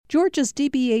Georgia's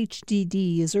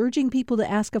DBHDD is urging people to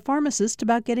ask a pharmacist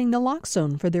about getting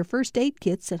naloxone for their first aid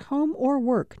kits at home or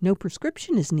work. No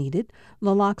prescription is needed.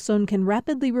 Naloxone can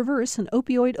rapidly reverse an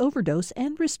opioid overdose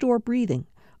and restore breathing.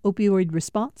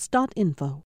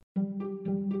 Opioidresponse.info.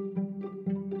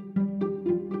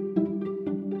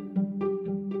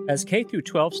 As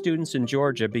K-12 students in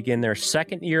Georgia begin their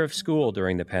second year of school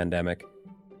during the pandemic,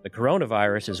 the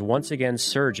coronavirus is once again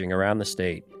surging around the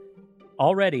state.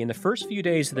 Already in the first few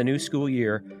days of the new school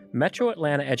year, Metro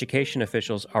Atlanta education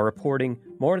officials are reporting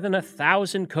more than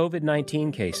 1,000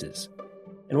 COVID-19 cases.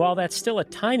 And while that's still a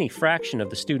tiny fraction of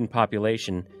the student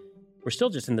population, we're still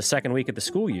just in the second week of the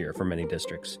school year for many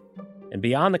districts. And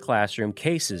beyond the classroom,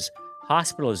 cases,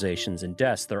 hospitalizations, and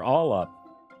deaths, they're all up,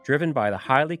 driven by the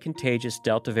highly contagious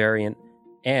Delta variant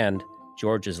and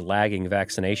Georgia's lagging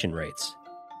vaccination rates.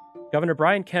 Governor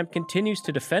Brian Kemp continues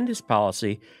to defend his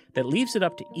policy that leaves it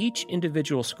up to each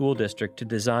individual school district to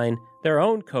design their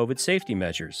own COVID safety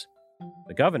measures.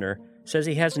 The governor says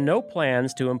he has no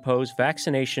plans to impose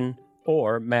vaccination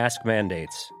or mask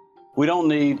mandates. We don't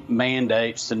need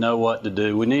mandates to know what to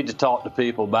do. We need to talk to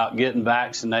people about getting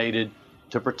vaccinated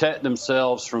to protect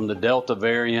themselves from the Delta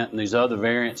variant and these other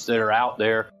variants that are out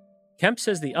there. Kemp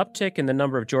says the uptick in the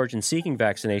number of Georgians seeking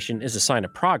vaccination is a sign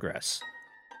of progress.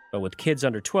 But with kids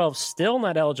under 12 still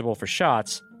not eligible for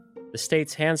shots, the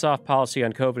state's hands-off policy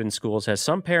on COVID in schools has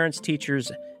some parents, teachers,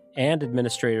 and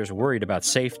administrators worried about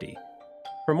safety.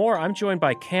 For more, I'm joined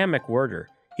by Cam McWhirter.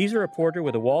 He's a reporter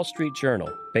with the Wall Street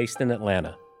Journal, based in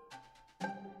Atlanta.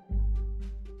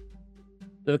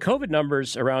 The COVID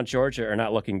numbers around Georgia are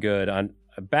not looking good.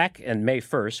 Back on May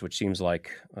 1st, which seems like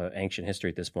ancient history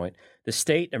at this point, the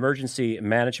State Emergency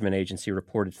Management Agency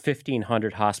reported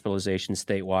 1,500 hospitalizations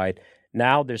statewide.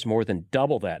 Now there's more than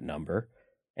double that number,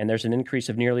 and there's an increase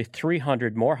of nearly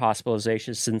 300 more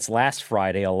hospitalizations since last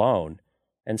Friday alone.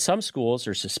 And some schools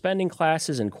are suspending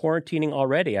classes and quarantining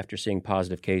already after seeing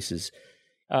positive cases.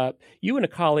 You and a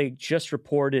colleague just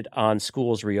reported on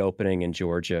schools reopening in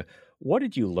Georgia. What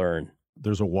did you learn?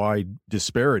 There's a wide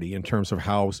disparity in terms of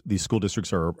how these school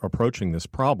districts are approaching this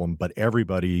problem, but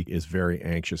everybody is very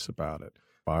anxious about it.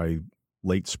 By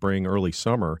late spring, early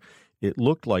summer, it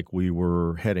looked like we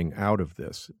were heading out of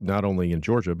this, not only in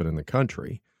Georgia, but in the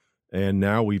country. And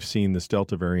now we've seen this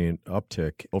Delta variant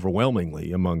uptick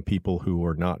overwhelmingly among people who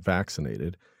are not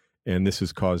vaccinated. And this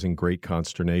is causing great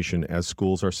consternation as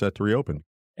schools are set to reopen.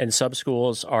 And some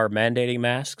schools are mandating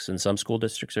masks and some school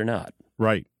districts are not.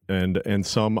 Right. And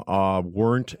some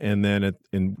weren't, and then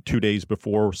in 2 days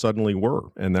before suddenly were.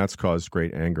 And that's caused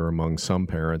great anger among some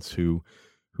parents who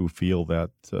feel that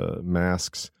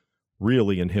masks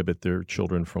really inhibit their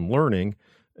children from learning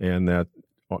and that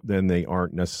then they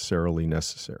aren't necessarily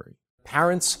necessary.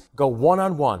 Parents go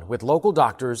one-on-one with local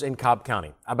doctors in Cobb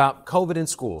County about COVID in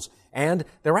schools, and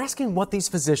they're asking what these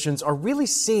physicians are really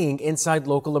seeing inside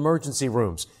local emergency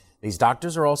rooms. These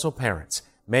doctors are also parents,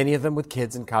 many of them with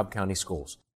kids in Cobb County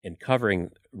schools. In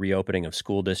covering reopening of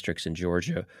school districts in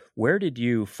Georgia, where did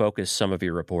you focus some of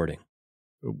your reporting?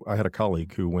 I had a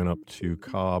colleague who went up to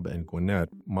Cobb and Gwinnett.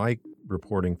 My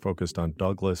reporting focused on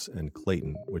Douglas and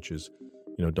Clayton, which is,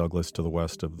 Douglas to the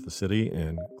west of the city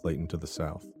and Clayton to the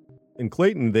south. In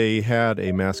Clayton, they had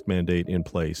a mask mandate in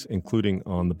place, including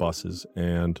on the buses.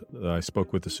 And I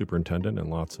spoke with the superintendent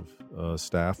and lots of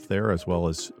staff there, as well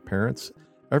as parents.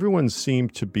 Everyone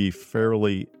seemed to be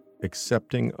fairly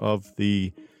accepting of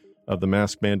the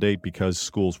mask mandate because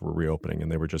schools were reopening,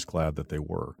 and they were just glad that they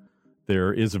were.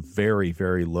 There is a very,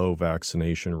 very low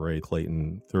vaccination rate.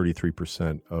 Clayton,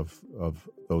 33% of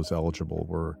those eligible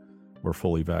were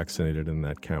fully vaccinated in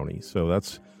that county. So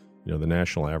that's, the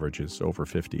national average is over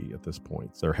 50 at this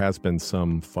point. There has been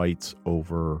some fights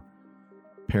over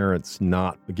parents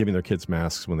not giving their kids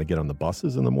masks when they get on the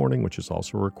buses in the morning, which is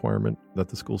also a requirement that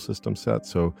the school system set.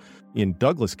 So in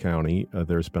Douglas County,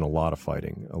 there's been a lot of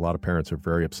fighting. A lot of parents are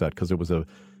very upset because it was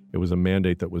a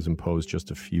mandate that was imposed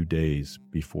just a few days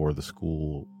before the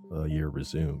school year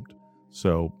resumed.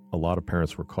 So a lot of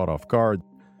parents were caught off guard.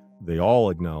 They all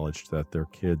acknowledged that their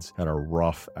kids had a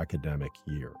rough academic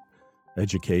year.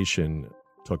 Education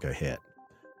took a hit,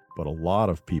 but a lot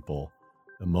of people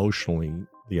emotionally,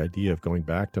 the idea of going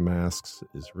back to masks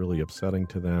is really upsetting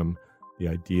to them. The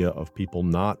idea of people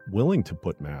not willing to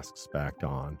put masks back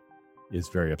on is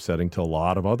very upsetting to a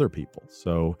lot of other people.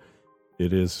 So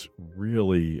it is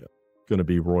really going to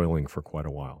be roiling for quite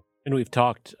a while. And we've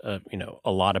talked, a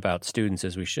lot about students,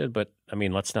 as we should, but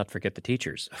let's not forget the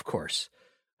teachers, of course,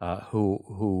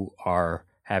 who are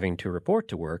having to report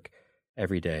to work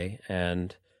every day,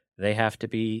 and they have to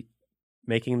be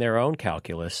making their own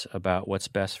calculus about what's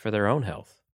best for their own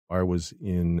health. I was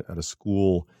at a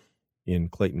school in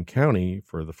Clayton County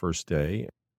for the first day.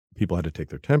 People had to take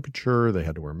their temperature. They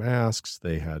had to wear masks.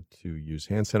 They had to use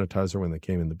hand sanitizer when they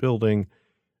came in the building.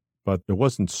 But it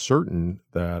wasn't certain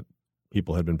that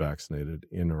people had been vaccinated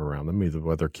in or around them, either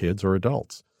whether kids or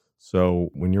adults. So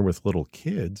when you're with little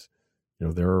kids,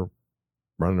 they're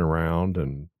running around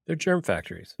and they're germ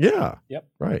factories. Yeah. Yep.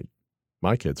 Right.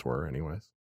 My kids were anyways.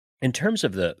 In terms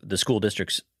of the school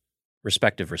district's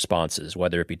respective responses,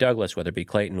 whether it be Douglas, whether it be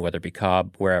Clayton, whether it be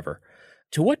Cobb, wherever,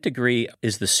 to what degree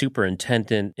is the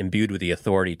superintendent imbued with the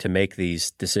authority to make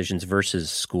these decisions versus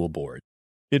school board?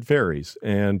 It varies,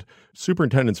 and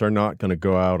superintendents are not going to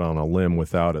go out on a limb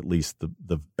without at least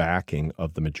the backing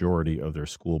of the majority of their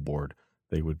school board.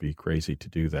 They would be crazy to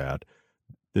do that.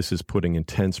 This is putting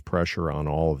intense pressure on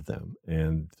all of them,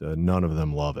 and none of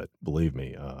them love it, believe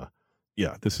me.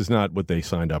 This is not what they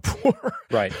signed up for.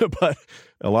 Right. But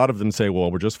a lot of them say,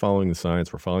 well, we're just following the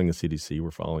science. We're following the CDC.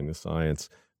 We're following the science.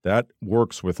 That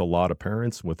works with a lot of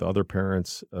parents. With other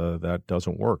parents, that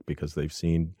doesn't work because they've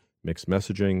seen mixed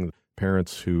messaging.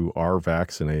 Parents who are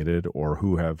vaccinated or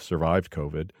who have survived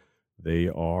COVID, they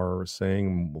are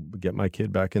saying, get my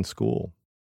kid back in school.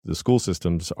 The school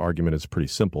system's argument is pretty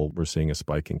simple. We're seeing a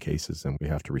spike in cases and we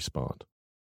have to respond.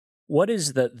 What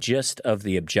is the gist of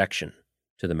the objection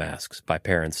to the masks by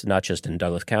parents, not just in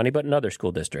Douglas County, but in other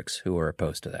school districts who are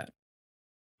opposed to that?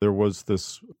 There was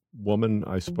this woman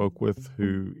I spoke with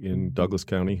who in Douglas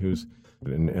County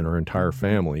and her entire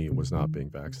family was not being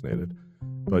vaccinated.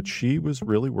 But she was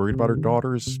really worried about her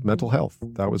daughter's mental health.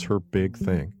 That was her big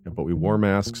thing. But we wore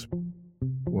masks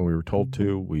when we were told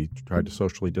to. We tried to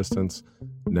socially distance.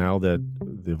 Now that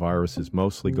the virus is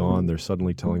mostly gone, they're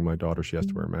suddenly telling my daughter she has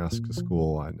to wear a mask to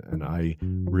school, and I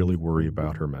really worry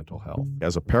about her mental health.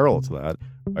 As a parallel to that,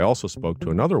 I also spoke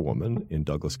to another woman in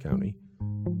Douglas County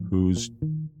whose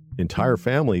entire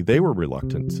family, they were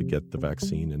reluctant to get the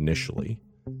vaccine initially.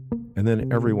 And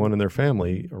then everyone in their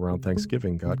family around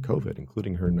Thanksgiving got COVID,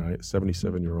 including her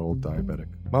 77-year-old diabetic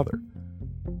mother.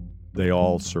 They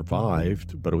all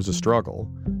survived, but it was a struggle.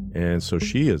 And so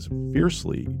she is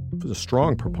fiercely a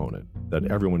strong proponent that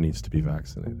everyone needs to be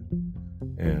vaccinated.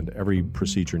 And every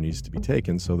procedure needs to be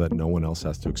taken so that no one else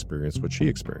has to experience what she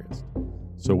experienced.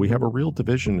 So we have a real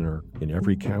division in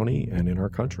every county and in our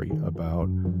country about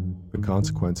the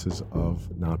consequences of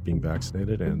not being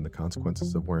vaccinated and the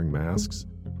consequences of wearing masks.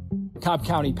 Cobb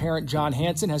County parent John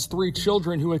Hansen has 3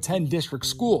 children who attend district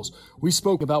schools. We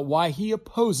spoke about why he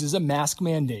opposes a mask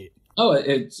mandate. Oh,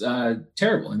 it's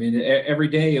terrible. I mean, every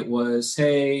day it was,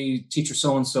 hey, teacher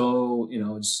so-and-so,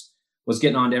 was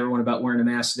getting on to everyone about wearing a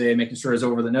mask today, making sure it's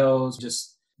over the nose,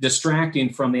 just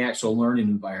distracting from the actual learning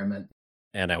environment.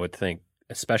 And I would think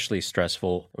especially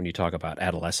stressful when you talk about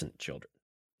adolescent children.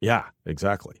 Yeah,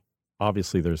 exactly.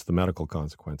 Obviously, there's the medical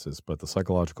consequences, but the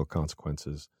psychological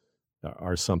consequences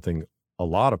are something a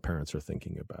lot of parents are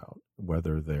thinking about,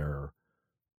 whether they're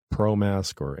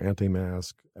pro-mask or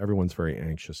anti-mask. Everyone's very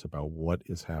anxious about what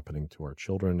is happening to our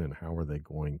children and how are they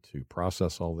going to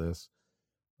process all this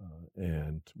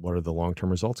and what are the long-term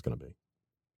results going to be.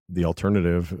 The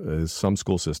alternative is some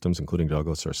school systems, including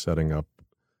Douglas, are setting up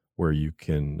where you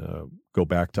can go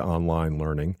back to online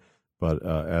learning. But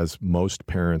as most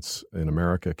parents in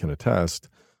America can attest,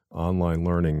 online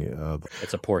learning...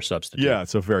 it's a poor substitute. Yeah,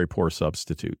 it's a very poor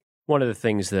substitute. One of the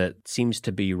things that seems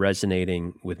to be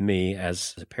resonating with me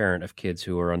as a parent of kids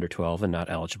who are under 12 and not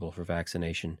eligible for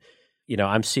vaccination,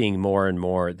 I'm seeing more and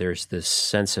more there's this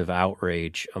sense of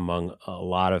outrage among a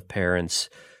lot of parents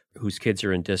whose kids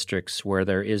are in districts where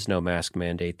there is no mask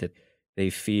mandate, that they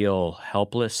feel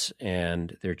helpless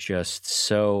and they're just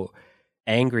so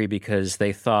angry because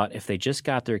they thought if they just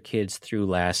got their kids through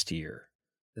last year,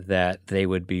 that they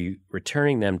would be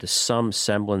returning them to some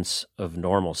semblance of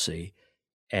normalcy.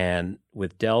 And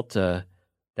with Delta,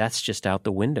 that's just out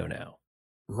the window now.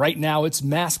 Right now, it's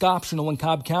mask optional in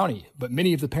Cobb County, but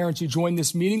many of the parents who joined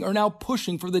this meeting are now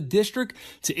pushing for the district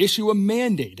to issue a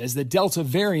mandate as the Delta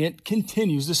variant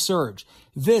continues to surge.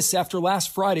 This after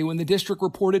last Friday when the district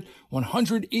reported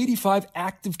 185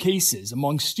 active cases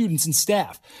among students and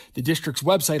staff. The district's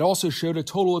website also showed a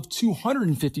total of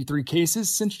 253 cases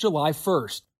since July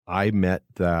 1st. I met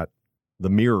the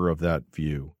mirror of that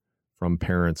view from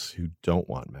parents who don't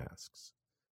want masks,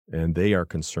 and they are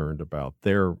concerned about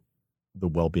the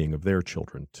well-being of their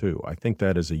children too. I think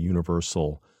that is a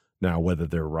universal. Now, whether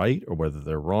they're right or whether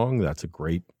they're wrong, that's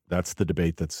the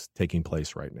debate that's taking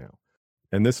place right now.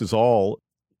 And this is all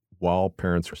while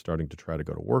parents are starting to try to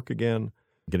go to work again,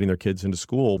 getting their kids into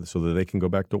school so that they can go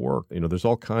back to work. There's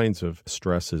all kinds of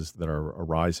stresses that are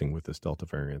arising with this Delta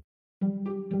variant.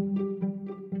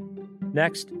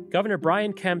 Next, Governor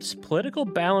Brian Kemp's political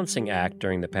balancing act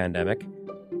during the pandemic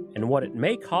and what it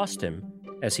may cost him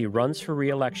as he runs for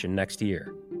re-election next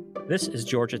year. This is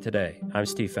Georgia Today. I'm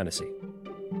Steve Fennessy.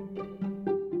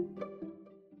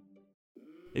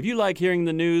 If you like hearing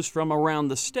the news from around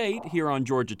the state here on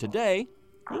Georgia Today,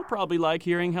 you'll probably like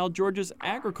hearing how Georgia's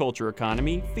agriculture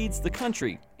economy feeds the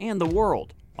country and the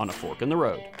world on A Fork in the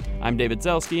Road. I'm David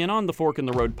Zelski, and on the Fork in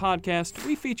the Road podcast,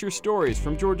 we feature stories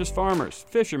from Georgia's farmers,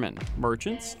 fishermen,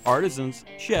 merchants, artisans,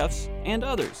 chefs, and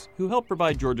others who help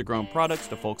provide Georgia-grown products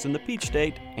to folks in the Peach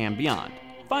State and beyond.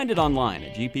 Find it online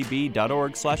at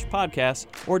gpb.org/podcast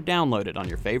or download it on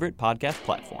your favorite podcast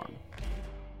platform.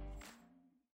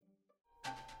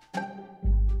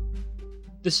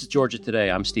 This is Georgia Today.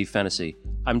 I'm Steve Fennessy.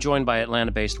 I'm joined by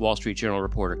Atlanta-based Wall Street Journal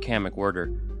reporter Cam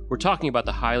McWhirter. We're talking about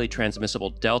the highly transmissible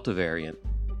Delta variant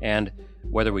and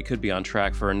whether we could be on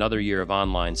track for another year of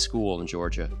online school in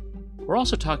Georgia. We're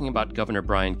also talking about Governor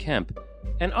Brian Kemp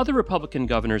and other Republican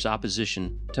governors'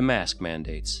 opposition to mask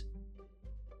mandates.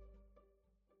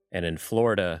 And in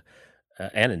Florida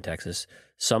and in Texas,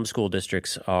 some school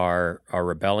districts are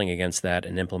rebelling against that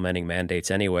and implementing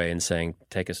mandates anyway and saying,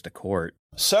 take us to court.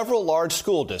 Several large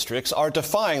school districts are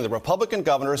defying the Republican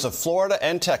governors of Florida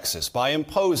and Texas by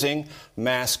imposing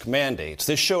mask mandates.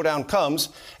 This showdown comes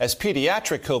as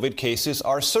pediatric COVID cases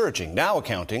are surging, now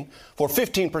accounting for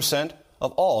 15%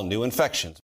 of all new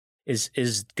infections.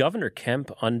 Is Governor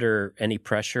Kemp under any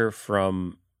pressure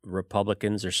from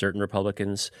Republicans or certain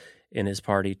Republicans in his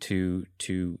party to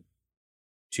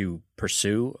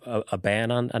pursue a ban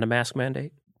on a mask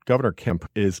mandate? Governor Kemp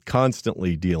is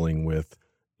constantly dealing with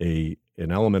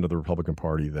an element of the Republican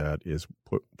Party that is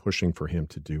pushing for him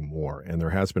to do more. And there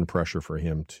has been pressure for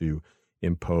him to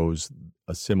impose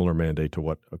a similar mandate to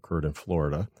what occurred in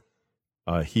Florida.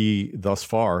 He, thus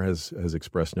far, has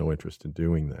expressed no interest in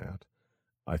doing that.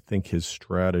 I think his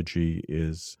strategy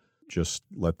is just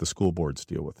let the school boards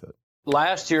deal with it.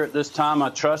 Last year at this time, I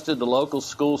trusted the local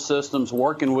school systems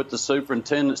working with the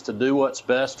superintendents to do what's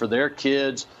best for their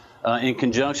kids in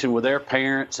conjunction with their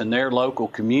parents and their local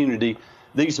community.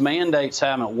 These mandates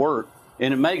haven't worked,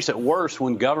 and it makes it worse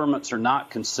when governments are not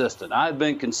consistent. I've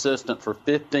been consistent for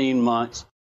 15 months.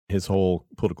 His whole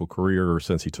political career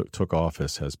since he took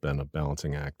office has been a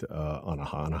balancing act on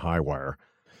a high wire.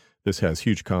 This has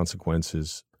huge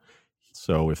consequences.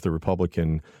 So if the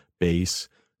Republican base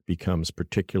becomes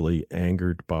particularly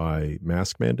angered by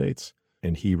mask mandates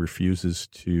and he refuses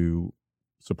to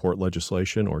support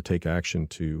legislation or take action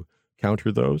to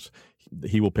counter those,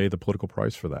 he will pay the political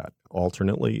price for that.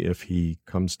 Alternately, if he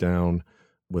comes down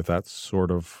with that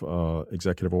sort of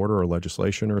executive order or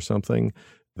legislation or something,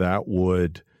 that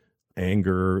would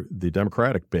anger the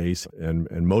Democratic base and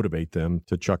motivate them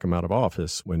to chuck him out of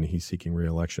office when he's seeking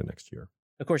re-election next year.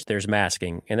 Of course, there's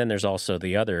masking, and then there's also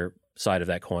the other side of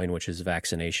that coin, which is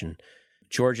vaccination.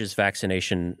 Georgia's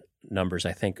vaccination numbers,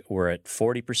 I think, were at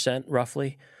 40%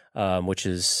 roughly, which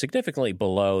is significantly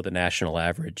below the national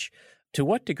average. To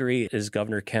what degree is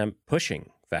Governor Kemp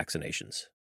pushing vaccinations?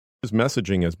 His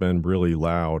messaging has been really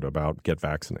loud about get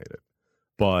vaccinated,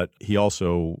 but he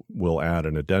also will add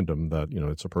an addendum that,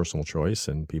 it's a personal choice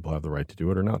and people have the right to do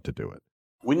it or not to do it.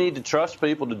 We need to trust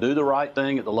people to do the right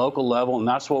thing at the local level, and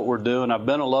that's what we're doing. I've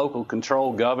been a local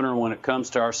control governor when it comes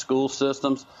to our school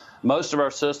systems. Most of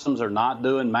our systems are not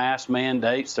doing mask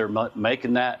mandates. They're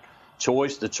making that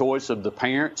choice the choice of the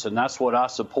parents, and that's what I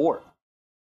support.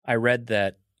 I read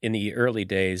that in the early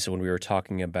days when we were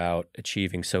talking about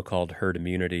achieving so-called herd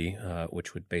immunity,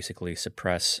 which would basically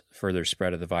suppress further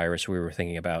spread of the virus, we were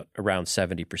thinking about around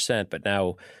 70%. But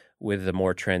now with the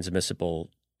more transmissible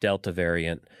Delta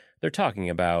variant, they're talking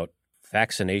about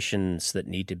vaccinations that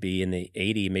need to be in the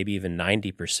 80, maybe even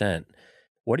 90%.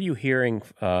 What are you hearing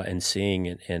and seeing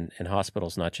in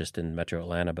hospitals, not just in Metro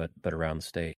Atlanta, but around the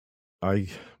state? I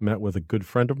met with a good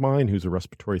friend of mine who's a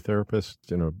respiratory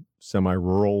therapist in a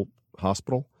semi-rural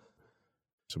hospital.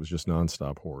 So it was just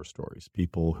nonstop horror stories.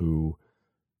 People who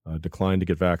declined to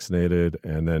get vaccinated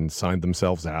and then signed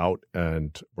themselves out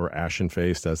and were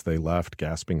ashen-faced as they left,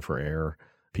 gasping for air.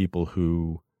 People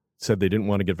who said they didn't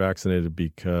want to get vaccinated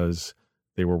because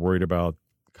they were worried about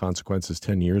consequences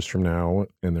 10 years from now,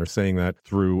 and they're saying that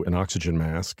through an oxygen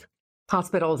mask.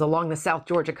 Hospitals along the South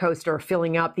Georgia coast are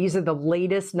filling up. These are the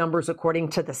latest numbers according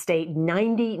to the state.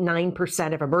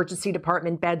 99% of emergency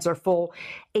department beds are full,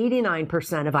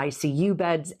 89% of ICU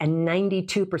beds, and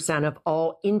 92% of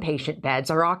all inpatient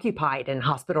beds are occupied in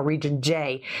Hospital Region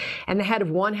J. And the head of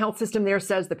one health system there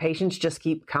says the patients just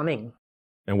keep coming.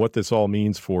 And what this all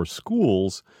means for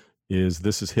schools is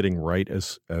this is hitting right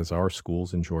as our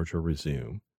schools in Georgia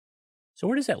resume. So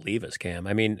where does that leave us, Cam?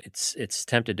 I mean, it's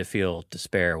tempted to feel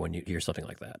despair when you hear something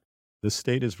like that. This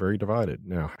state is very divided.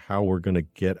 Now, how we're going to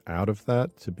get out of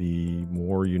that to be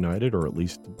more united, or at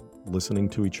least listening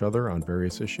to each other on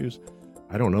various issues,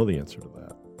 I don't know the answer to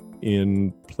that.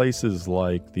 In places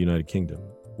like the United Kingdom,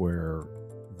 where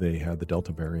they had the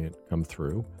Delta variant come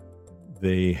through,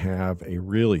 they have a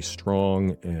really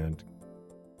strong, and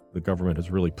the government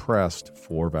has really pressed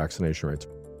for vaccination rates.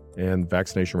 And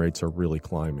vaccination rates are really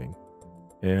climbing.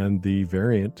 And the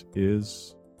variant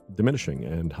is diminishing,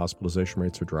 and hospitalization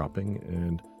rates are dropping,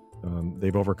 and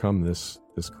they've overcome this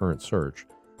current surge.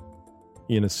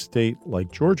 In a state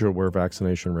like Georgia, where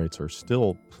vaccination rates are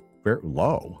still very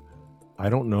low, I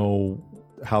don't know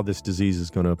how this disease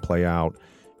is going to play out.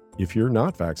 If you're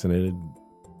not vaccinated,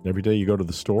 every day you go to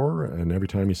the store and every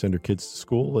time you send your kids to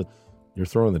school, you're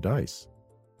throwing the dice.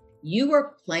 You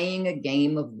are playing a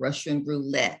game of Russian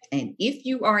roulette. And if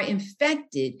you are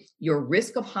infected, your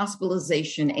risk of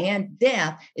hospitalization and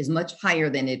death is much higher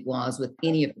than it was with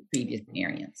any of the previous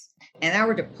variants. And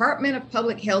our Department of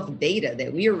Public Health data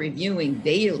that we are reviewing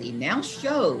daily now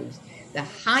shows the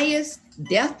highest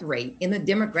death rate in the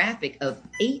demographic of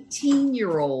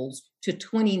 18-year-olds to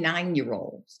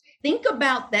 29-year-olds. Think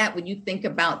about that when you think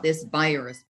about this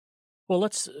virus. Well,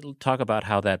 let's talk about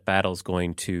how that battle is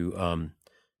going to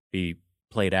be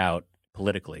played out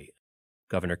politically.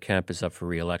 Governor Kemp is up for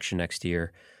re-election next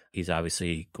year. He's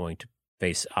obviously going to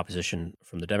face opposition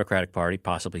from the Democratic Party,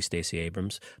 possibly Stacey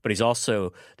Abrams. But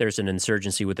there's an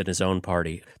insurgency within his own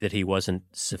party that he wasn't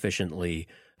sufficiently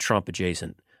Trump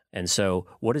adjacent. And so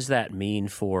what does that mean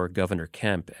for Governor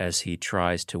Kemp as he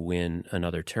tries to win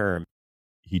another term?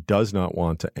 He does not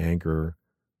want to anger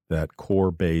that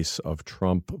core base of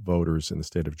Trump voters in the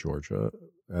state of Georgia.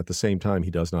 At the same time,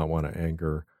 he does not want to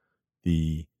anger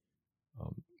the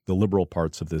liberal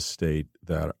parts of this state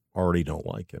that already don't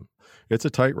like him. It's a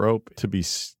tightrope. To be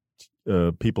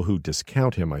people who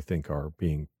discount him, I think, are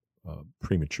being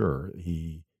premature.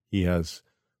 He has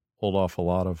pulled off a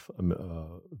lot of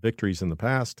victories in the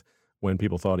past when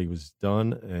people thought he was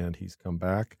done, and he's come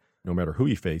back no matter who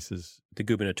he faces. The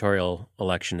gubernatorial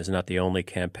election is not the only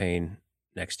campaign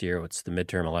next year. It's the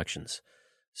midterm elections.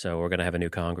 So we're going to have a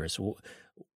new Congress.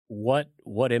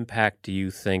 What impact do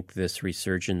you think this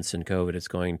resurgence in COVID is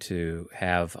going to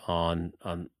have on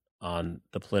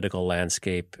the political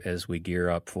landscape as we gear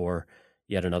up for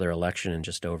yet another election in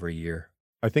just over a year?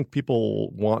 I think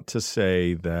people want to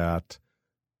say that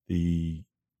the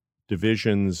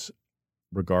divisions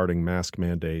regarding mask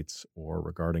mandates or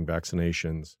regarding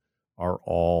vaccinations are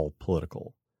all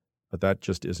political, but that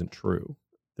just isn't true.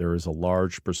 There is a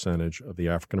large percentage of the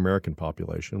African-American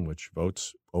population, which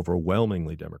votes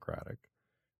overwhelmingly Democratic,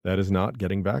 that is not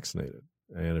getting vaccinated.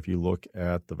 And if you look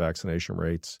at the vaccination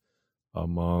rates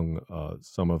among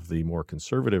some of the more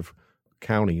conservative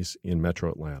counties in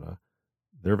Metro Atlanta,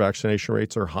 their vaccination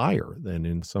rates are higher than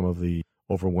in some of the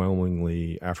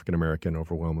overwhelmingly African-American,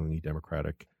 overwhelmingly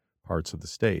Democratic parts of the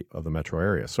state, of the metro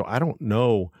area. So I don't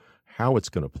know how it's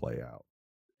going to play out.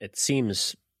 It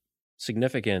seems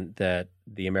significant that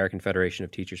the American Federation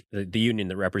of Teachers, the union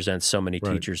that represents so many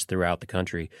teachers throughout the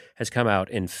country, has come out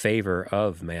in favor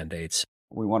of mandates.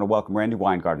 We want to welcome Randy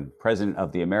Weingarten, president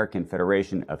of the American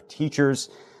Federation of Teachers.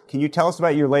 Can you tell us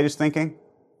about your latest thinking?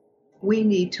 We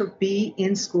need to be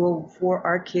in school for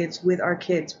our kids, with our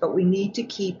kids, but we need to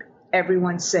keep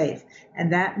everyone safe.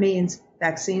 And that means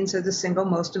vaccines are the single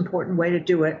most important way to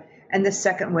do it. And the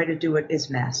second way to do it is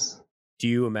masks. Do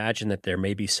you imagine that there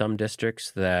may be some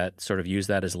districts that sort of use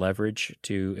that as leverage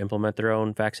to implement their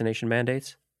own vaccination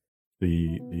mandates?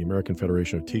 The American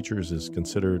Federation of Teachers is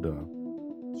considered a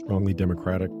strongly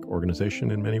democratic organization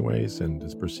in many ways and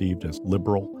is perceived as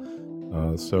liberal.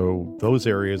 So those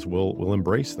areas will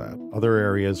embrace that. Other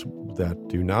areas that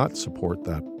do not support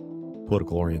that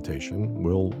political orientation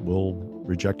will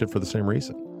reject it for the same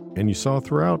reason. And you saw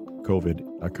throughout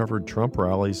COVID, I covered Trump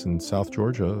rallies in South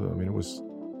Georgia. I mean,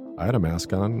 I had a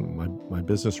mask on. My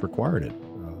business required it.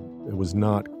 It was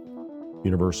not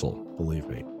universal, believe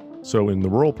me. So in the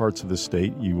rural parts of the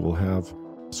state, you will have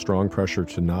strong pressure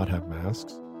to not have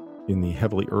masks. In the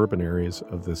heavily urban areas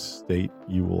of this state,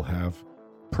 you will have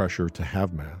pressure to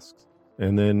have masks.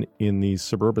 And then in these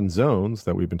suburban zones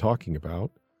that we've been talking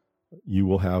about, you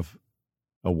will have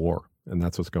a war, and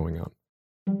that's what's going on.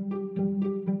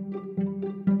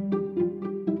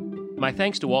 My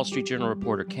thanks to Wall Street Journal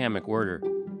reporter Cam McWhirter.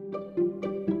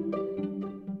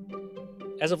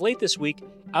 As of late this week,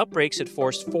 Outbreaks had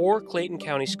forced 4 Clayton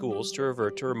County schools to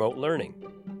revert to remote learning.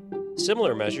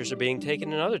 Similar measures are being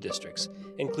taken in other districts,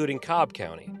 including Cobb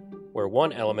County, where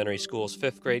one elementary school's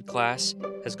 5th grade class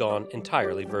has gone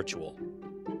entirely virtual.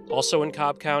 Also in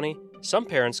Cobb County, some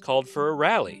parents called for a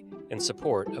rally in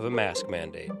support of a mask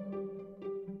mandate.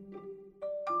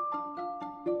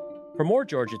 For more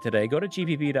Georgia Today, go to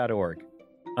gpb.org.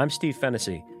 I'm Steve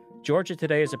Fennessy. Georgia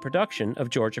Today is a production of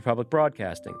Georgia Public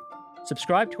Broadcasting.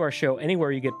 Subscribe to our show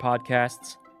anywhere you get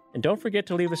podcasts, and don't forget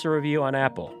to leave us a review on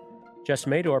Apple. Jess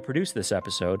Mador produced this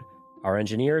episode. Our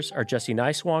engineers are Jesse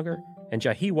Neiswanger and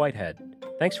Jahi Whitehead.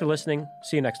 Thanks for listening.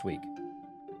 See you next week.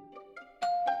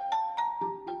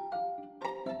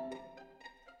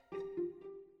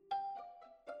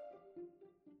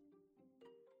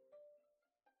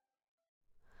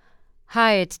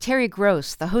 Hi, it's Terry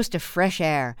Gross, the host of Fresh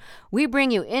Air. We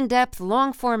bring you in-depth,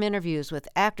 long-form interviews with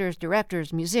actors,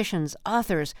 directors, musicians,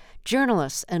 authors,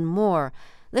 journalists, and more.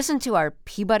 Listen to our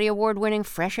Peabody Award-winning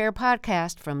Fresh Air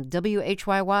podcast from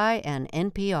WHYY and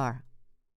NPR.